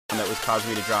that was causing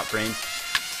me to drop frames.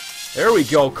 There we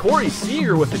go. Corey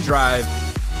Seager with the drive.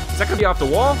 Is that going to be off the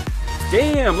wall?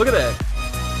 Damn, look at that.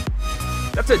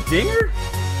 That's a dinger?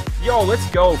 Yo, let's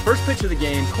go. First pitch of the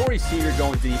game. Corey Seager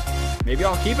going deep. Maybe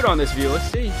I'll keep it on this view.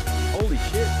 Let's see. Holy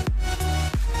shit.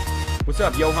 What's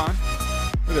up, Johan?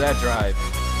 Look at that drive.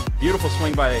 Beautiful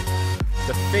swing by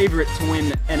the favorite to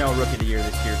win NL Rookie of the Year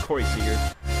this year, Corey Seager.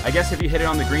 I guess if you hit it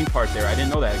on the green part there. I didn't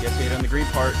know that. I guess you hit it on the green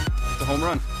part. It's a home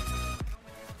run.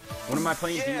 What am I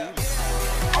playing? Yeah.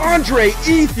 Andre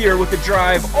Ethier with the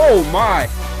drive. Oh my.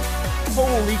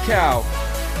 Holy cow.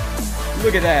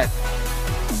 Look at that.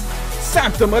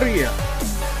 Santa Maria.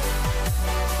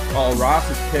 Oh, Ross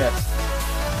is pissed.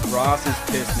 Ross is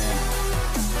pissed, man.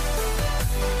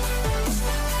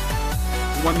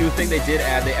 One new thing they did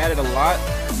add, they added a lot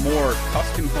more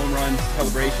custom home run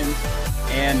celebrations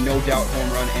and no doubt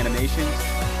home run animations.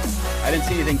 I didn't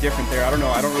see anything different there. I don't know.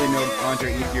 I don't really know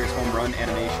Andre Ethier's home run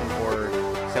animation or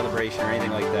celebration or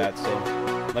anything like that. So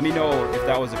let me know if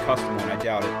that was a custom one. I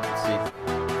doubt it. Let's see.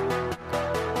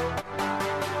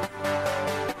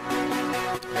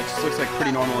 That just looks like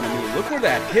pretty normal to me. Look where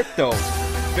that hit though.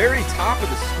 Very top of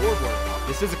the scoreboard.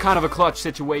 This is a kind of a clutch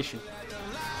situation.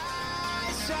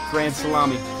 Grand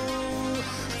salami.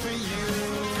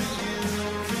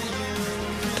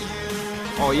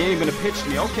 Oh, you ain't gonna pitch to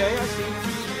me. Okay, I see.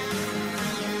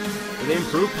 Did they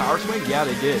improve power swing? Yeah,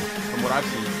 they did, from what I've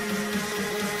seen.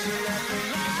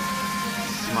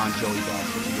 Come on, Joey Bats.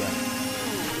 What you got?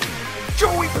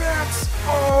 Joey Bats!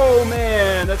 Oh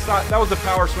man, that was a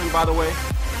power swing, by the way.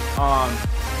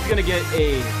 He's gonna get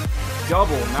a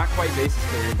double, not quite bases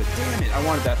clearing, but damn it, I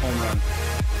wanted that home run.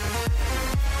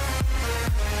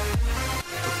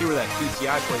 Let's see where that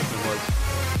PCI placement was.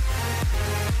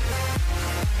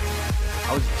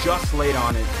 I was just late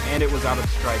on it, and it was out of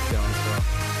strike zone, so.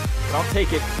 But I'll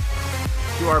take it.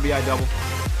 2 RBI double.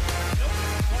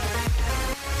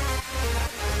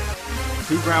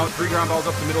 3 ground balls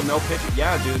up the middle, no pitch.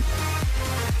 Yeah, dude.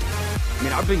 I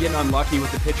mean, I've been getting unlucky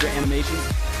with the pitcher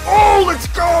animations. Oh, let's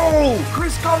go!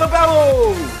 Chris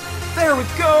Colabello! There we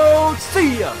go!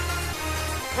 See ya!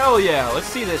 Hell yeah, let's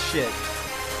see this shit.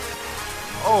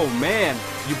 Oh, man.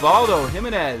 Ubaldo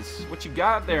Jimenez. What you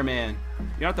got there, man?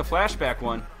 You're not the flashback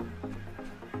one.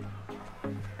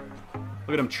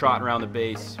 Look at him trotting around the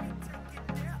base.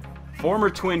 Former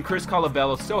Twin Chris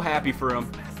Colabello. So happy for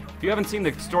him. If you haven't seen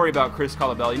the story about Chris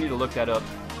Colabello, you need to look that up.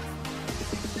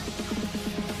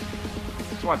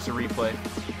 Let's watch the replay.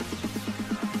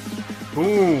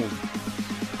 Boom.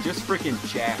 Just freaking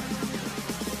jacked.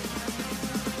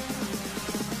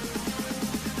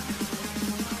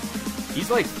 He's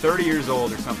like 30 years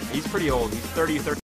old or something. He's pretty old. He's 30.